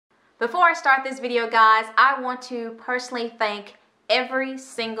Before I start this video, guys, I want to personally thank every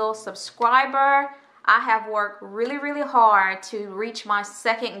single subscriber. I have worked really hard to reach my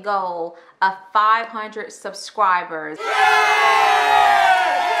second goal of 500 subscribers.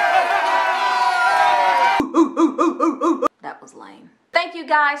 That was lame. Thank you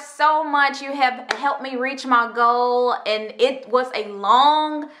guys so much. You have helped me reach my goal, and it was a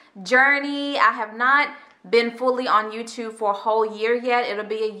long journey. I have not been fully on YouTube for a whole year yet. It'll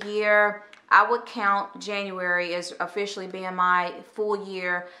be a year. I would count January as officially being my full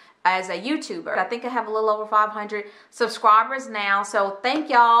year as a YouTuber. I think I have a little over 500 subscribers now. So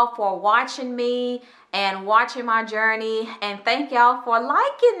thank y'all for watching me and watching my journey, and thank y'all for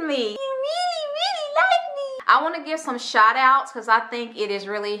liking me. You really like me. I want to give some shout outs because I think it is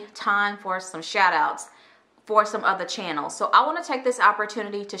really time for some shout outs for some other channels. So I want to take this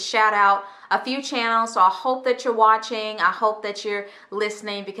opportunity to shout out a few channels. So I hope that you're watching. I hope that you're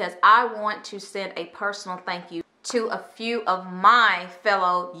listening, because I want to send a personal thank you to a few of my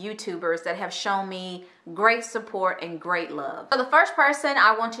fellow YouTubers that have shown me great support and great love. So the first person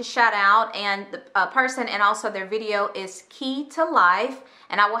I want to shout out, and the person and also their video, is Key to Life,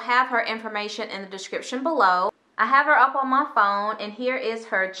 and I will have her information in the description below. I have her up on my phone, and here is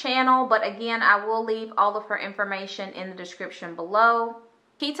her channel, but again, I will leave all of her information in the description below.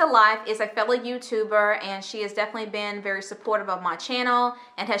 Key to Life is a fellow YouTuber, and she has definitely been very supportive of my channel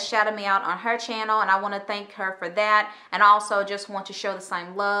and has shouted me out on her channel, and I want to thank her for that, and also just want to show the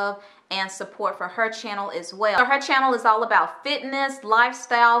same love and support for her channel as well. So her channel is all about fitness,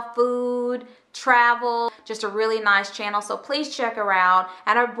 lifestyle, food, travel, just a really nice channel, so please check her out.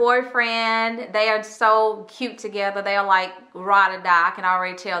 And her boyfriend, they are so cute together. They are like ride or die. I can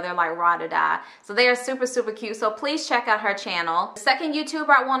already tell they're like ride or die. So they are super cute, so please check out her channel. The second YouTuber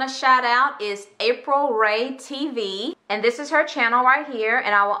I want to shout out is April Ray TV, and this is her channel right here,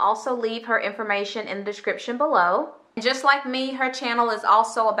 and I will also leave her information in the description below. Just like me, her channel is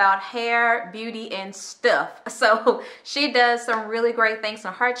also about hair, beauty, and stuff. So she does some really great things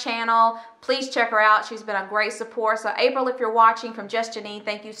on her channel. Please check her out. She's been a great support. So April, if you're watching, from Just Janine,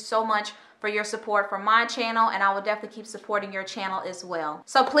 thank you so much for your support for my channel, and I will definitely keep supporting your channel as well.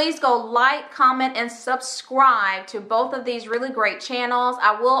 So please go like, comment, and subscribe to both of these really great channels.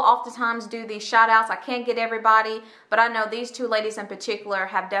 I will oftentimes do these shout outs. I can't get everybody, but I know these two ladies in particular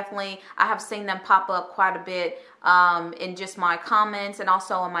have definitely, I have seen them pop up quite a bit in just my comments and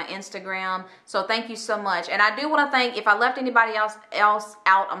also on my Instagram. So thank you so much. And I do want to thank, if I left anybody else out,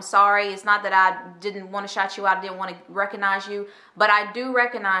 I'm sorry. It's not that I didn't want to shout you out, I didn't want to recognize you, but I do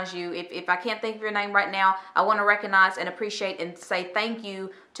recognize you. If I can't think of your name right now, I want to recognize and appreciate and say thank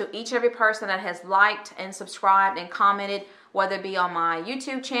you to each and every person that has liked and subscribed and commented, whether it be on my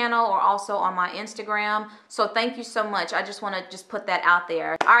YouTube channel or also on my Instagram. So thank you so much. I just want to just put that out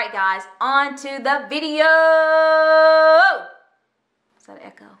there. All right, guys, on to the video. Is that an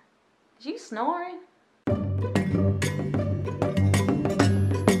echo? Is you snoring?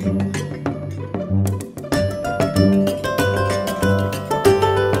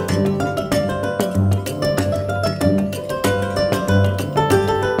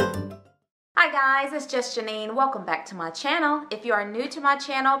 It's Just Janine. Welcome back to my channel. If you are new to my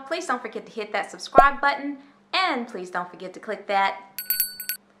channel, please don't forget to hit that subscribe button, and please don't forget to click that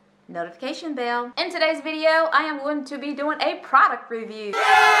notification bell. In today's video, I am going to be doing a product review.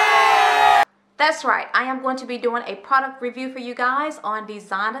 Yeah! That's right, I am going to be doing a product review for you guys on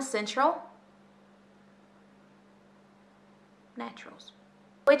Design Essential Naturals,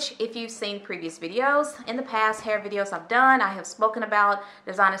 which, if you've seen previous videos, in the past hair videos I've done, I have spoken about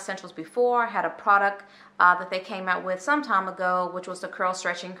Design Essentials before. I had a product that they came out with some time ago, which was the curl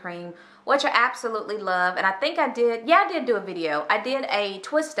stretching cream, which I absolutely love. And I think I did do a video. I did a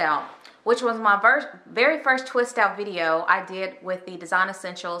twist out, which was my very first twist out video I did with the Design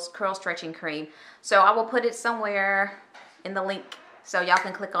Essentials curl stretching cream. So I will put it somewhere in the link, so y'all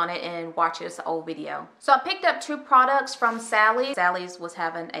can click on it and watch this old video. So I picked up two products from Sally's. Sally's was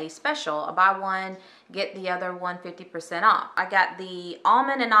having a special, a buy one, get the other one 50% off. I got the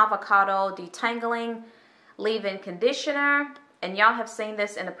Almond and Avocado Detangling Leave-In Conditioner, and y'all have seen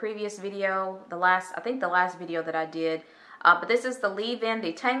this in a previous video, I think the last video that I did. But this is the leave-in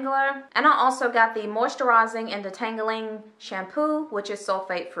detangler. And I also got the moisturizing and detangling shampoo, which is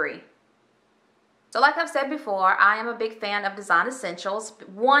sulfate free. So like I've said before, I am a big fan of Design Essentials.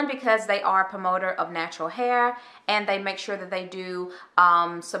 One, because they are a promoter of natural hair, and they make sure that they do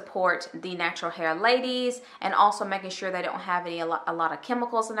support the natural hair ladies, and also making sure they don't have a lot of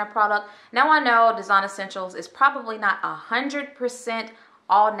chemicals in their product. Now I know Design Essentials is probably not 100%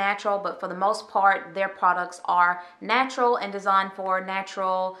 all natural, but for the most part, their products are natural and designed for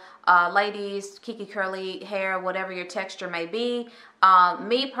natural ladies, kinky curly hair, whatever your texture may be.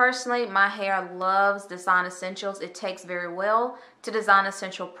 Me personally, my hair loves Design Essentials. It takes very well to Design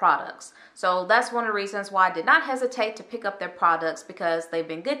Essential products. So that's one of the reasons why I did not hesitate to pick up their products, because they've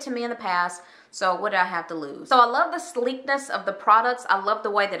been good to me in the past. So what did I have to lose? So I love the sleekness of the products. I love the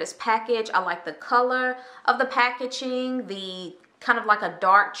way that it's packaged. I like the color of the packaging, the kind of like a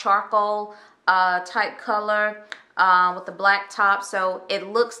dark charcoal type color with the black top. So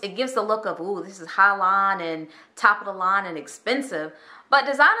it gives the look of, ooh, this is high line and top of the line and expensive. But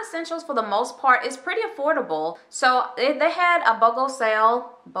Design Essentials, for the most part, is pretty affordable. So they had a BOGO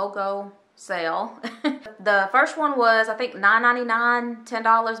sale. The first one was, I think, $9.99,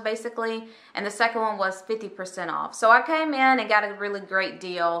 $10 basically, and the second one was 50% off. So I came in and got a really great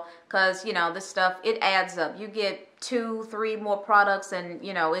deal, because, you know, this stuff, it adds up. You get 2, 3 more products, and,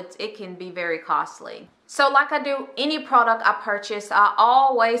 you know, it can be very costly. So like I do any product I purchase, I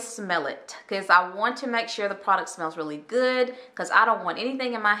always smell it, because I want to make sure the product smells really good, because I don't want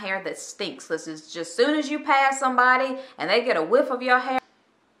anything in my hair that stinks. This is just, as soon as you pass somebody and they get a whiff of your hair,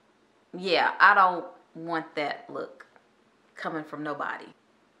 yeah, I don't want that look coming from nobody.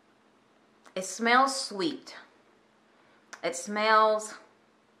 It smells sweet. It smells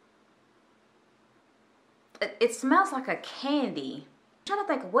like a candy. I'm trying to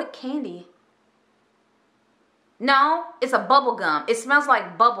think of what candy. No, it's a bubble gum. It smells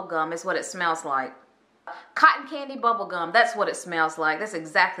like bubble gum is what it smells like. Cotton candy bubble gum, that's what it smells like. That's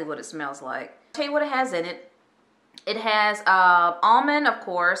exactly what it smells like. I'll tell you what it has in it. It has almond, of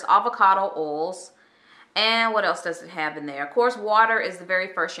course, avocado oils, and what else does it have in there? Of course, water is the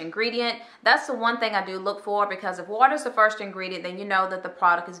very first ingredient. That's the one thing I do look for, because if water is the first ingredient, then you know that the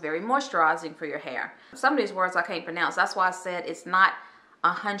product is very moisturizing for your hair. Some of these words I can't pronounce. That's why I said it's not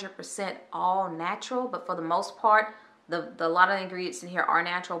 100% all natural, but for the most part, a lot of the ingredients in here are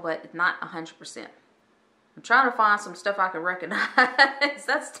natural, but it's not 100%. I'm trying to find some stuff I can recognize.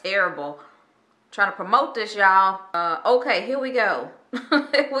 That's terrible. Trying to promote this, y'all. Okay, here we go.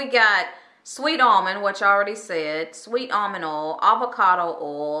 We got sweet almond, which I already said, sweet almond oil, avocado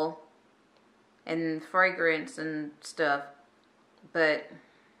oil, and fragrance and stuff. But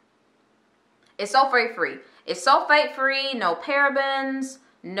it's sulfate free. It's sulfate free, no parabens,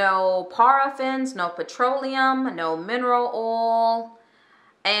 no paraffins, no petroleum, no mineral oil,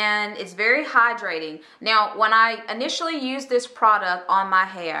 and it's very hydrating. Now, when I initially used this product on my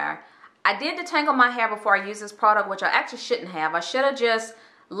hair, I did detangle my hair before I used this product, which I actually shouldn't have. I should have just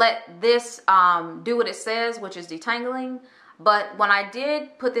let this do what it says, which is detangling. But when I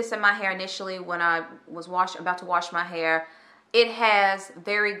did put this in my hair initially, when I was about to wash my hair, it has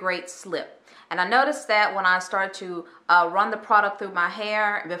very great slip. And I noticed that when I started to run the product through my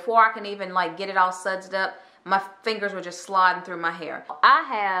hair, before I can even like get it all sudsed up, my fingers were just sliding through my hair. I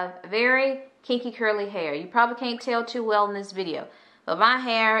have very kinky curly hair. You probably can't tell too well in this video, but my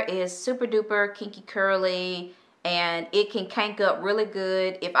hair is super duper kinky curly, and it can kank up really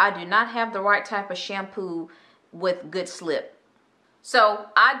good if I do not have the right type of shampoo with good slip. So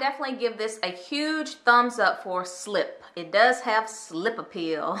I definitely give this a huge thumbs up for slip. It does have slip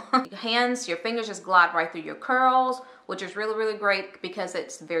appeal. Your fingers just glide right through your curls, which is really, really great because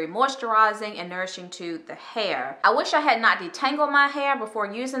it's very moisturizing and nourishing to the hair. I wish I had not detangled my hair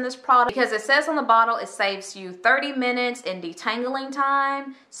before using this product, because it says on the bottle it saves you 30 minutes in detangling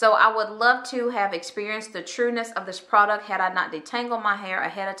time. So I would love to have experienced the trueness of this product had I not detangled my hair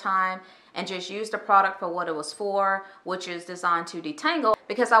ahead of time and just use the product for what it was for, which is designed to detangle,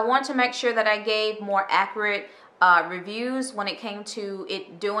 because I want to make sure that I gave more accurate reviews when it came to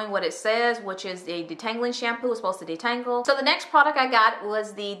it doing what it says, which is a detangling shampoo. It's supposed to detangle. So the next product I got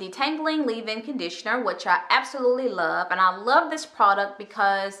was the detangling leave-in conditioner, which I absolutely love. And I love this product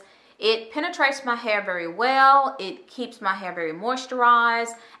because it penetrates my hair very well, it keeps my hair very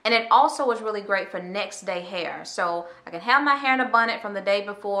moisturized, and it also is really great for next day hair. So I can have my hair in a bonnet from the day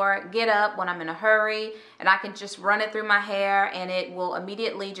before, get up when I'm in a hurry, and I can just run it through my hair, and it will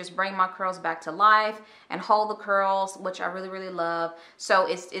immediately just bring my curls back to life and hold the curls, which I really, really love. So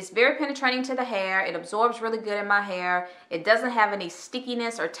it's very penetrating to the hair. It absorbs really good in my hair. It doesn't have any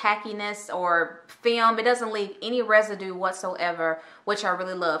stickiness or tackiness or film. It doesn't leave any residue whatsoever, which I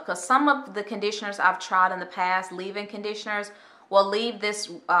really love, because some of the conditioners I've tried in the past, leave-in conditioners, will leave this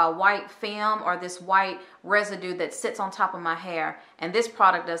white film or this white residue that sits on top of my hair, and this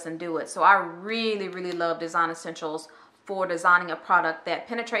product doesn't do it. So I really, really love Design Essentials for designing a product that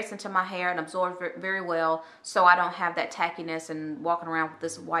penetrates into my hair and absorbs very well, so I don't have that tackiness and walking around with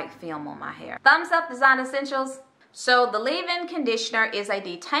this white film on my hair. Thumbs up, Design Essentials. So the leave-in conditioner is a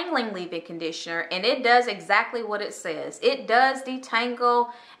detangling leave-in conditioner, and it does exactly what it says. It does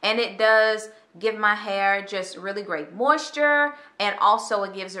detangle, and it does give my hair just really great moisture, and also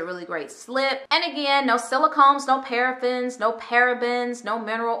it gives it really great slip. And again, no silicones, no paraffins, no parabens, no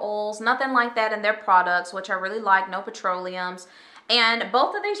mineral oils, nothing like that in their products, which I really like, no petroleums. And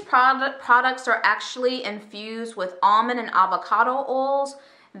both of these products are actually infused with almond and avocado oils,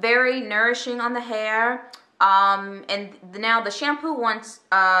 very nourishing on the hair. And now the shampoo one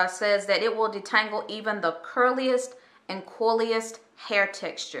says that it will detangle even the curliest and coiliest hair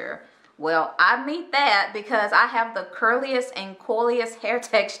texture. Well, I meet that because I have the curliest and coiliest hair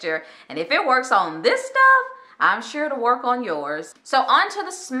texture. And if it works on this stuff, I'm sure to work on yours. So on to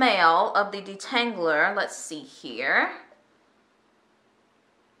the smell of the detangler. Let's see here.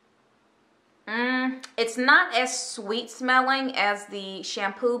 It's not as sweet smelling as the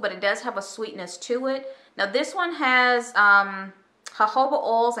shampoo, but it does have a sweetness to it. Now this one has jojoba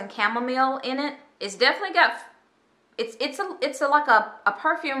oils and chamomile in it. It's definitely got, it's like a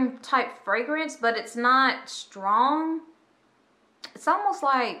perfume type fragrance, but it's not strong. It's almost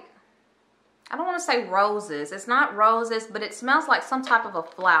like, I don't want to say roses. It's not roses, but it smells like some type of a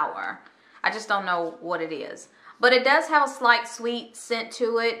flower. I just don't know what it is. But it does have a slight sweet scent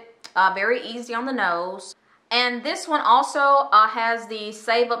to it. Very easy on the nose. And this one also has the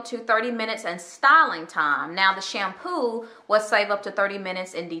save up to 30 minutes in styling time. Now the shampoo was save up to 30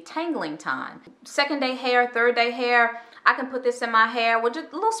 minutes in detangling time. Second day hair, third day hair, I can put this in my hair with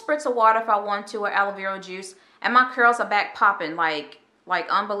just a little spritz of water if I want to, or aloe vera juice, and my curls are back popping like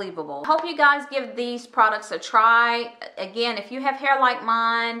unbelievable. Hope you guys give these products a try. Again, if you have hair like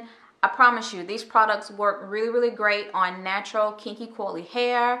mine, I promise you, these products work really, really great on natural, kinky, coily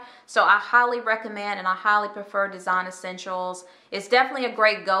hair. So I highly recommend and I highly prefer Design Essentials. It's definitely a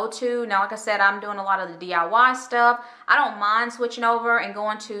great go-to. Now, like I said, I'm doing a lot of the DIY stuff. I don't mind switching over and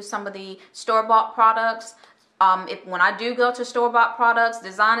going to some of the store-bought products. When I do go to store-bought products,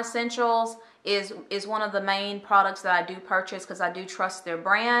 Design Essentials is one of the main products that I do purchase because I do trust their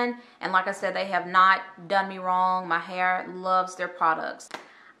brand. And like I said, they have not done me wrong. My hair loves their products.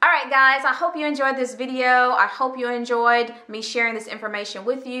 Alright guys, I hope you enjoyed this video. I hope you enjoyed me sharing this information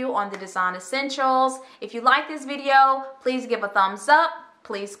with you on the Design Essentials. If you like this video, please give a thumbs up,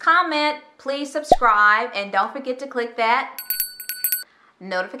 please comment, please subscribe, and don't forget to click that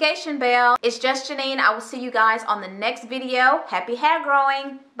notification bell. It's just Janine. I will see you guys on the next video. Happy hair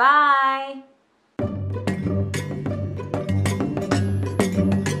growing. Bye.